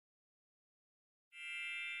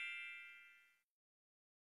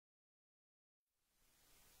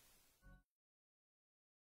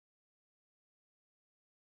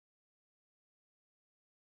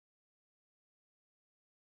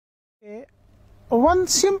Okay. One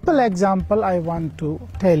simple example I want to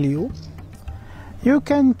tell you. You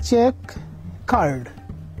can check curd,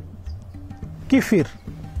 kefir,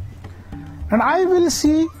 and I will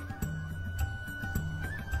see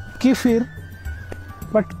kefir,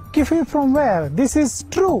 but kefir from where? This is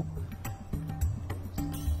true.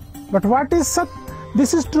 But what is sat?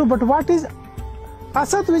 This is true, but what is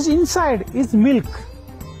asat, which inside is milk?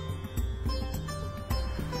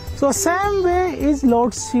 So same way is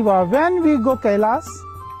Lord Shiva. When we go Kailas,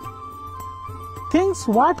 thinks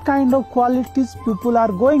what kind of qualities people are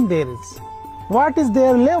going there is. What is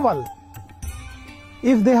their level?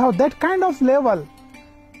 If they have that kind of level,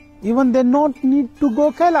 even they don't need to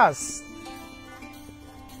go Kailas.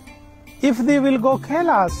 If they will go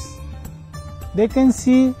Kailas, they can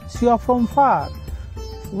see Shiva from far.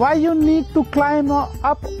 Why you need to climb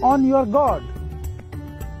up on your God?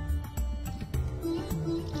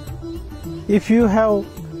 If you have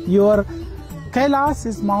your Kailas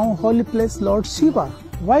is Mount Holy Place Lord Shiva,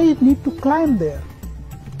 why you need to climb there?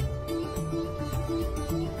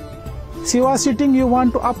 Shiva sitting, you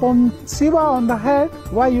want to up on Shiva on the head,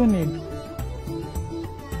 why you need?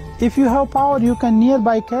 If you have power, you can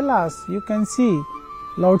nearby Kailas, you can see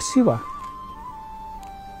Lord Shiva.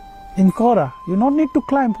 In Kora, you don't need to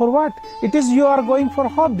climb for what? It is you are going for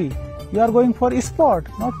hobby, you are going for sport,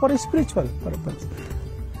 not for spiritual purpose.